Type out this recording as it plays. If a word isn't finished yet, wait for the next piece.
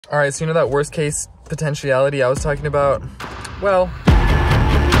All right, so you know that worst case potentiality I was talking about? Well,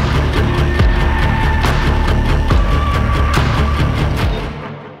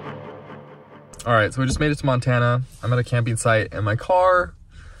 all right, so we just made it to Montana. I'm at a camping site and my car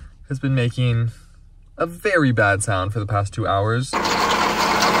has been making a very bad sound for the past 2 hours.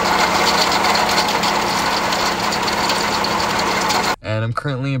 And I'm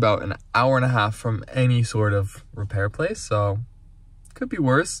currently about an hour and a half from any sort of repair place, so could be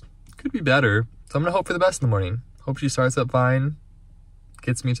worse, could be better. So I'm gonna hope for the best in the morning. Hope she starts up fine,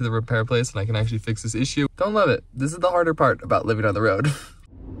 gets me to the repair place and I can actually fix this issue. Don't love it. This is the harder part about living on the road.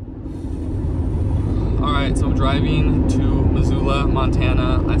 All right, so I'm driving to Missoula,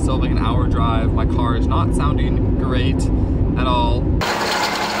 Montana. I still have like an hour drive. My car is not sounding great at all.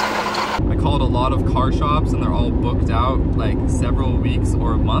 I called a lot of car shops and they're all booked out like several weeks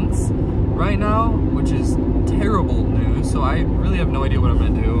or months right now, which is terrible news. So I really have no idea what I'm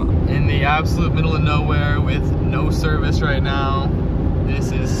gonna do. In the absolute middle of nowhere with no service right now.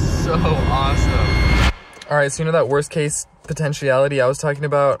 This is so awesome. All right, so you know that worst case potentiality I was talking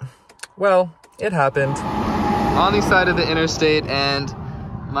about? Well, it happened. On the side of the interstate and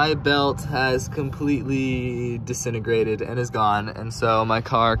my belt has completely disintegrated and is gone. And so my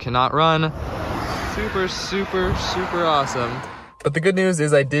car cannot run. Super, super, super awesome. But the good news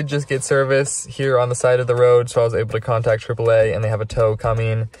is I did just get service here on the side of the road. So I was able to contact AAA and they have a tow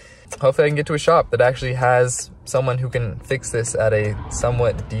coming. Hopefully I can get to a shop that actually has someone who can fix this at a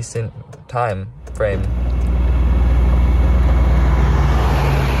somewhat decent time frame.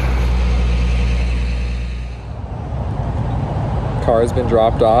 Car has been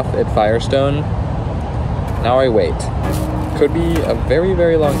dropped off at Firestone. Now I wait. Could be a very,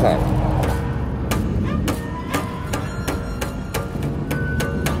 very long time.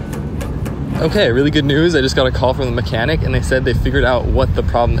 Okay, really good news. I just got a call from the mechanic and they said they figured out what the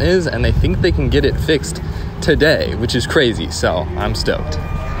problem is and they think they can get it fixed today, which is crazy, so I'm stoked.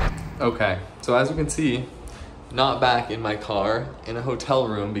 Okay, so as you can see, not back in my car, in a hotel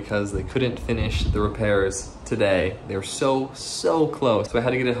room because they couldn't finish the repairs today. They were so close. So I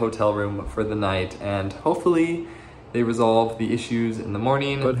had to get a hotel room for the night and hopefully they resolve the issues in the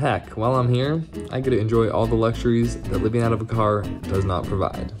morning. But heck, while I'm here, I get to enjoy all the luxuries that living out of a car does not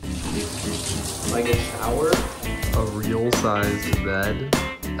provide. Like a shower, a real-sized bed,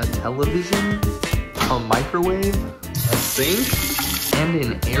 a television, a microwave, a sink, and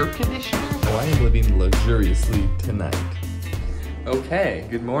an air conditioner. Oh, I am living luxuriously tonight. Okay,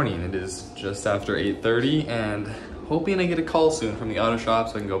 good morning. It is just after 8:30 and hoping I get a call soon from the auto shop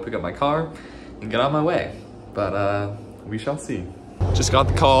so I can go pick up my car and get on my way. But we shall see. Just got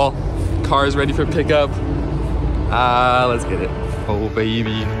the call. Car is ready for pickup. Let's get it. Oh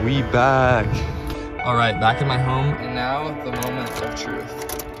baby, we back. All right, back in my home. And now the moment of truth.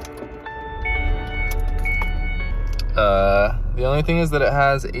 The only thing is that it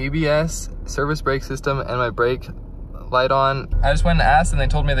has ABS, service brake system, and my brake light on. I just went and asked and they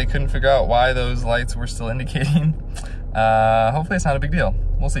told me they couldn't figure out why those lights were still indicating. Hopefully it's not a big deal.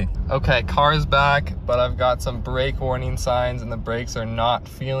 We'll see. Okay, car is back, but I've got some brake warning signs and the brakes are not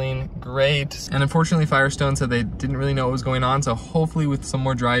feeling great. And unfortunately, Firestone said they didn't really know what was going on, so hopefully with some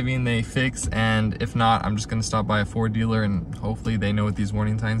more driving they fix, and if not, I'm just gonna stop by a Ford dealer and hopefully they know what these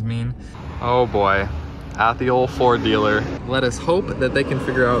warning signs mean. Oh boy, at the old Ford dealer. Let us hope that they can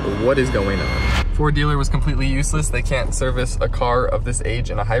figure out what is going on. Ford dealer was completely useless. They can't service a car of this age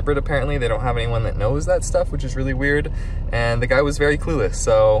in a hybrid apparently. They don't have anyone that knows that stuff, which is really weird. And the guy was very clueless.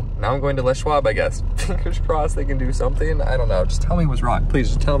 So now I'm going to Les Schwab, I guess. Fingers crossed they can do something. I don't know. Just tell me what's wrong.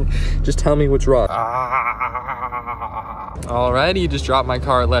 Please just tell me what's wrong. Alrighty, just dropped my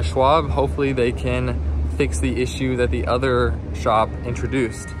car at Les Schwab. Hopefully they can fix the issue that the other shop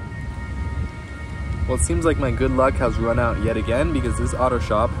introduced. Well, it seems like my good luck has run out yet again because this auto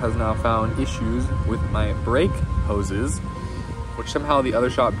shop has now found issues with my brake hoses, which somehow the other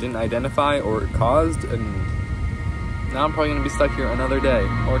shop didn't identify or caused, and now I'm probably gonna be stuck here another day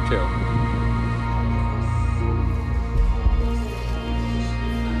or two.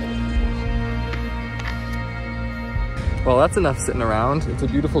 Well, that's enough sitting around. It's a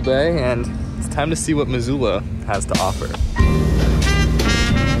beautiful day and it's time to see what Missoula has to offer.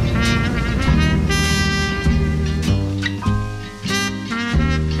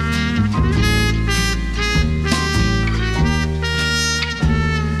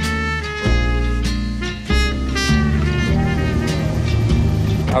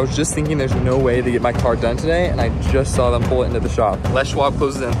 I was just thinking there's no way to get my car done today, and I just saw them pull it into the shop. Les Schwab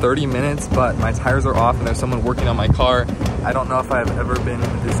closes in 30 minutes, but my tires are off and there's someone working on my car. I don't know if I've ever been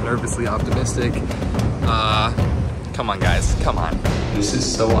this nervously optimistic. Come Come on, guys, come on. This is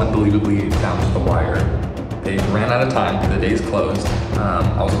so unbelievably down to the wire. They ran out of time, the day's closed.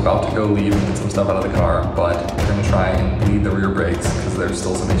 I was about to go leave and get some stuff out of the car, but they're gonna try and lead the rear brakes because there's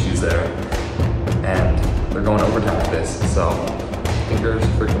still some issues there. And they're going overtime with this, so fingers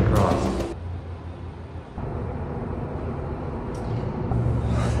freaking crossed.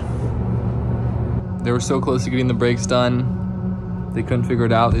 They were so close to getting the brakes done. They couldn't figure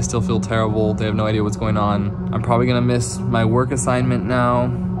it out. They still feel terrible. They have no idea what's going on. I'm probably gonna miss my work assignment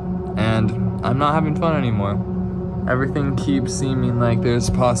now, and I'm not having fun anymore. Everything keeps seeming like there's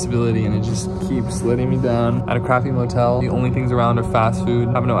a possibility, and it just keeps letting me down. At a crappy motel, the only things around are fast food.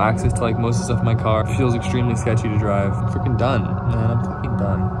 I have no access to like most of the stuff in my car. It feels extremely sketchy to drive. I'm freaking done, man. I'm fucking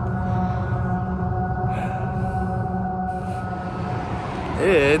done.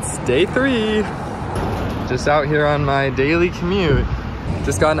 It's day 3. Just out here on my daily commute.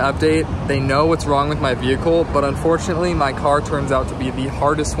 Just got an update. They know what's wrong with my vehicle, but unfortunately my car turns out to be the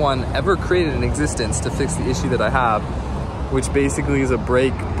hardest one ever created in existence to fix the issue that I have, which basically is a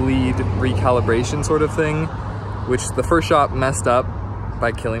brake bleed recalibration sort of thing, which the first shop messed up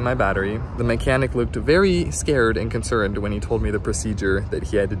by killing my battery. The mechanic looked very scared and concerned when he told me the procedure that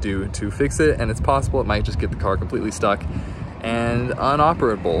he had to do to fix it, and it's possible it might just get the car completely stuck and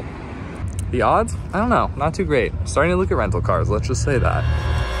unoperable. The odds? I don't know, not too great. Starting to look at rental cars, let's just say that.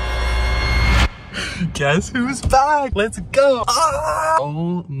 Guess who's back? Let's go. Ah!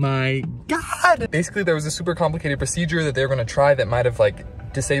 Oh my God. Basically, there was a super complicated procedure that they were gonna try that might have like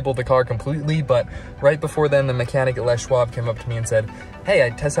disabled the car completely, but right before then, the mechanic at Les Schwab came up to me and said, hey, I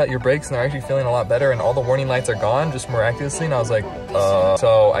tested out your brakes and they're actually feeling a lot better and all the warning lights are gone, just miraculously. And I was like,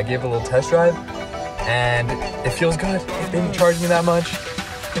 So I gave it a little test drive and it feels good. It didn't charge me that much.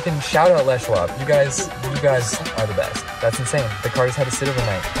 Freaking shout out Les Schwab. You guys are the best. That's insane. The car just had to sit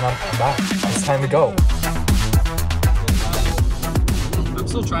overnight, and I'm back. It's time to go. I'm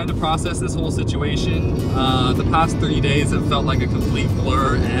still trying to process this whole situation. The past 30 days have felt like a complete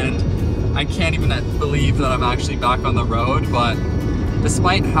blur, and I can't even believe that I'm actually back on the road, but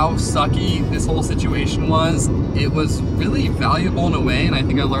despite how sucky this whole situation was, it was really valuable in a way, and I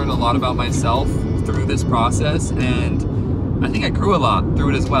think I learned a lot about myself through this process, and I think I grew a lot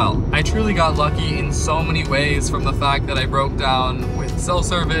through it as well. I truly got lucky in so many ways, from the fact that I broke down with cell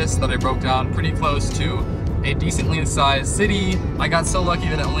service, that I broke down pretty close to a decently sized city. I got so lucky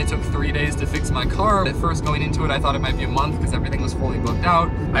that it only took 3 days to fix my car. At first going into it, I thought it might be a month because everything was fully booked out.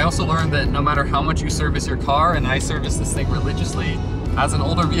 I also learned that no matter how much you service your car, and I service this thing religiously, as an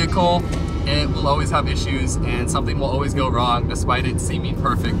older vehicle, it will always have issues and something will always go wrong despite it seeming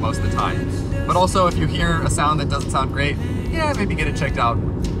perfect most of the time. But also, if you hear a sound that doesn't sound great, yeah, maybe get it checked out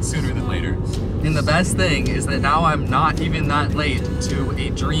sooner than later. And the best thing is that now I'm not even that late to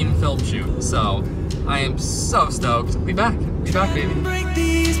a dream film shoot, so I am so stoked. Be back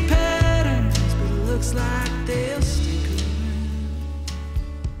baby.